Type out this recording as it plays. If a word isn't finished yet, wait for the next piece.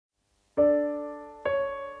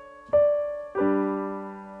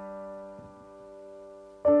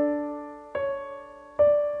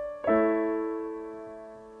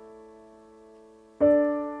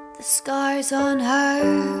Scars on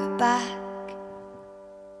her back.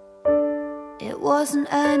 It wasn't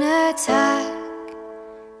an attack.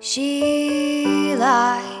 She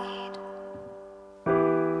lied,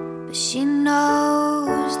 but she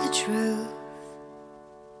knows the truth.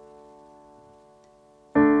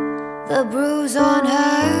 The bruise on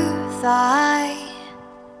her thigh.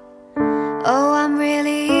 Oh, I'm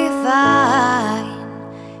really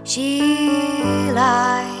fine. She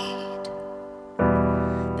lied,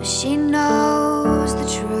 but she knows the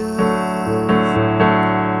truth.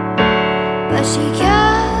 But she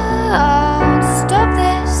can't stop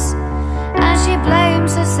this, and she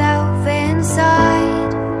blames herself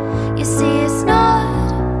inside. You see, it's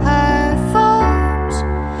not her fault.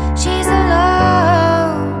 She's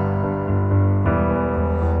alone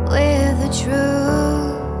with the truth.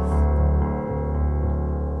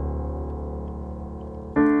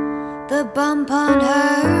 The bump on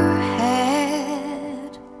her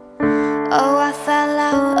head. Oh, I fell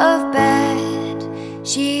out of bed.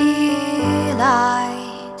 She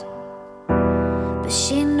lied, but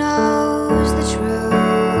she knows the truth.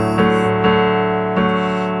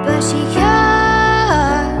 But she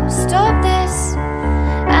can't stop this,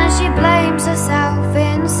 and she blames herself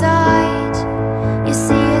inside. You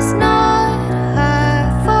see, it's not her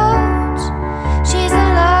fault. She's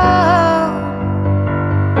alone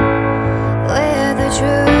with the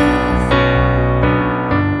truth.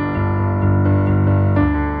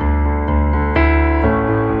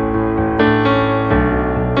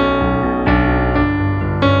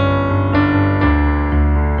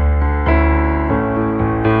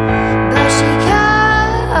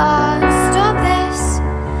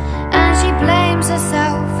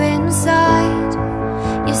 Herself inside.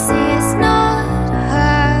 You see, it's not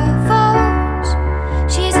her fault.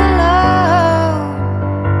 She's alone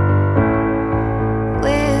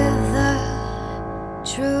with the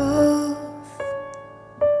truth.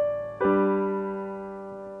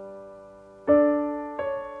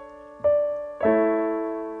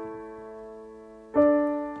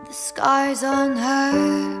 The scars on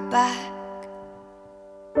her back.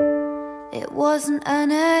 It wasn't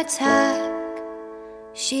an attack.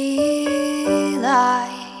 She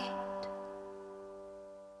lied.